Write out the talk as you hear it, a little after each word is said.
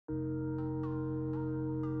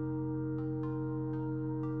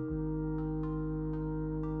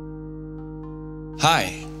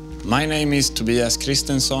Hi, my name is Tobias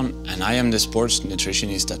Christenson and I am the sports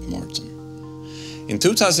nutritionist at Maurten. In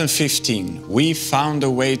 2015, we found a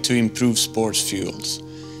way to improve sports fuels.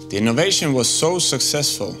 The innovation was so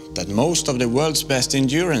successful that most of the world's best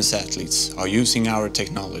endurance athletes are using our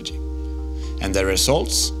technology. And the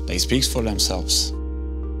results, they speak for themselves.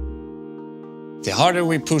 The harder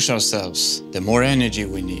we push ourselves, the more energy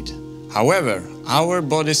we need. However, our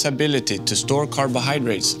body's ability to store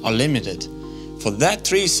carbohydrates are limited. For that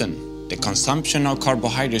reason, the consumption of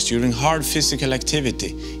carbohydrates during hard physical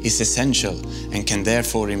activity is essential and can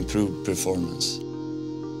therefore improve performance.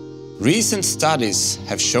 Recent studies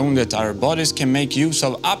have shown that our bodies can make use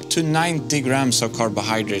of up to 90 grams of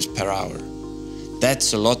carbohydrates per hour.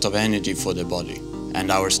 That's a lot of energy for the body, and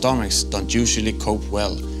our stomachs don't usually cope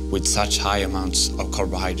well with such high amounts of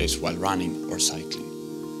carbohydrates while running or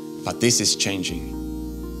cycling. But this is changing.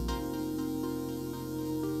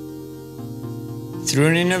 Through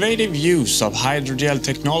an innovative use of hydrogel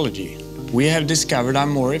technology, we have discovered a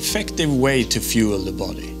more effective way to fuel the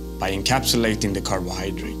body by encapsulating the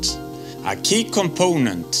carbohydrates. A key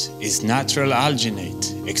component is natural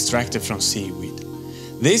alginate extracted from seaweed.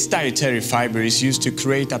 This dietary fiber is used to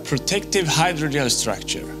create a protective hydrogel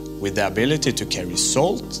structure with the ability to carry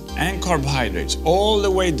salt and carbohydrates all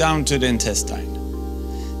the way down to the intestine.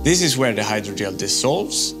 This is where the hydrogel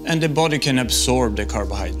dissolves and the body can absorb the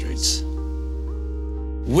carbohydrates.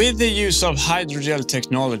 With the use of hydrogel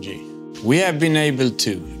technology, we have been able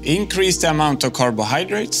to increase the amount of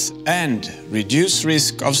carbohydrates and reduce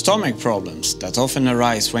risk of stomach problems that often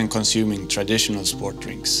arise when consuming traditional sport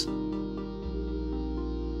drinks.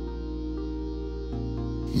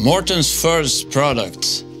 Maurten's first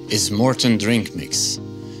product is Maurten Drink Mix.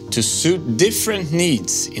 To suit different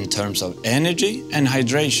needs in terms of energy and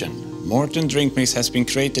hydration, Maurten Drink Mix has been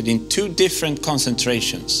created in two different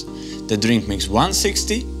concentrations. The Drink Mix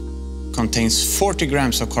 160 contains 40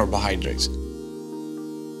 grams of carbohydrates,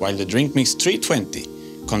 while the Drink Mix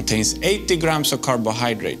 320 contains 80 grams of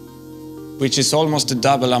carbohydrate, which is almost the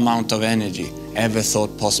double amount of energy ever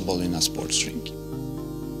thought possible in a sports drink.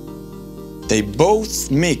 They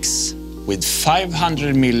both mix with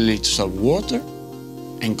 500 milliliters of water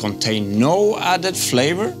and contain no added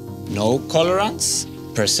flavor, no colorants,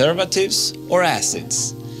 preservatives or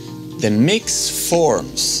acids. The mix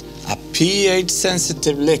forms a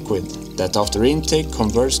pH-sensitive liquid that after intake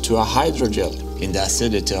converts to a hydrogel in the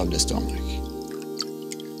acidity of the stomach.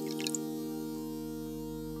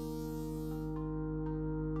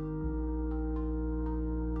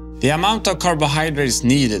 The amount of carbohydrates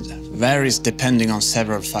needed varies depending on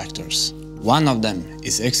several factors. One of them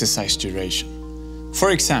is exercise duration.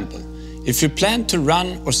 For example, if you plan to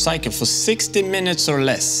run or cycle for 60 minutes or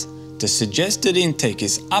less, the suggested intake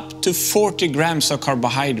is up to 40 grams of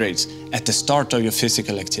carbohydrates at the start of your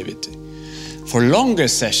physical activity. For longer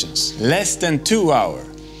sessions, less than 2 hours,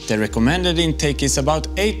 the recommended intake is about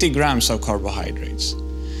 80 grams of carbohydrates.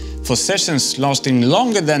 For sessions lasting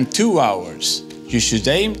longer than 2 hours, you should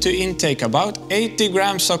aim to intake about 80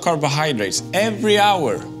 grams of carbohydrates every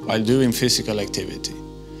hour while doing physical activity.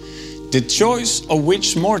 The choice of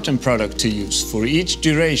which Maurten product to use for each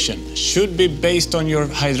duration should be based on your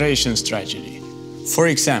hydration strategy. For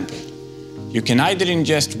example, you can either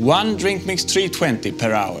ingest one Drink Mix 320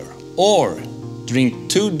 per hour or drink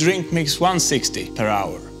 2 Drink Mix 160 per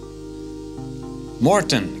hour.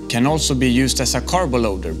 Maurten can also be used as a carbo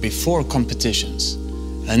loader before competitions.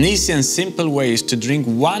 An easy and simple way is to drink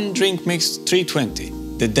 1 Drink Mix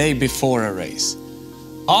 320 the day before a race.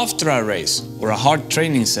 After a race or a hard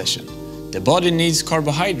training session, the body needs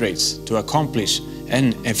carbohydrates to accomplish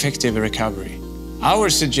an effective recovery. Our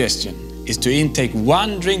suggestion is to intake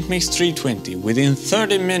 1 Drink Mix 320 within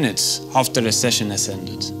 30 minutes after the session has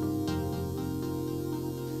ended.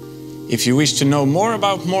 If you wish to know more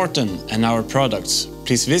about Maurten and our products,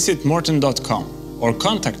 please visit maurten.com or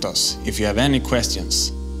contact us if you have any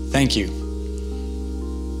questions. Thank you.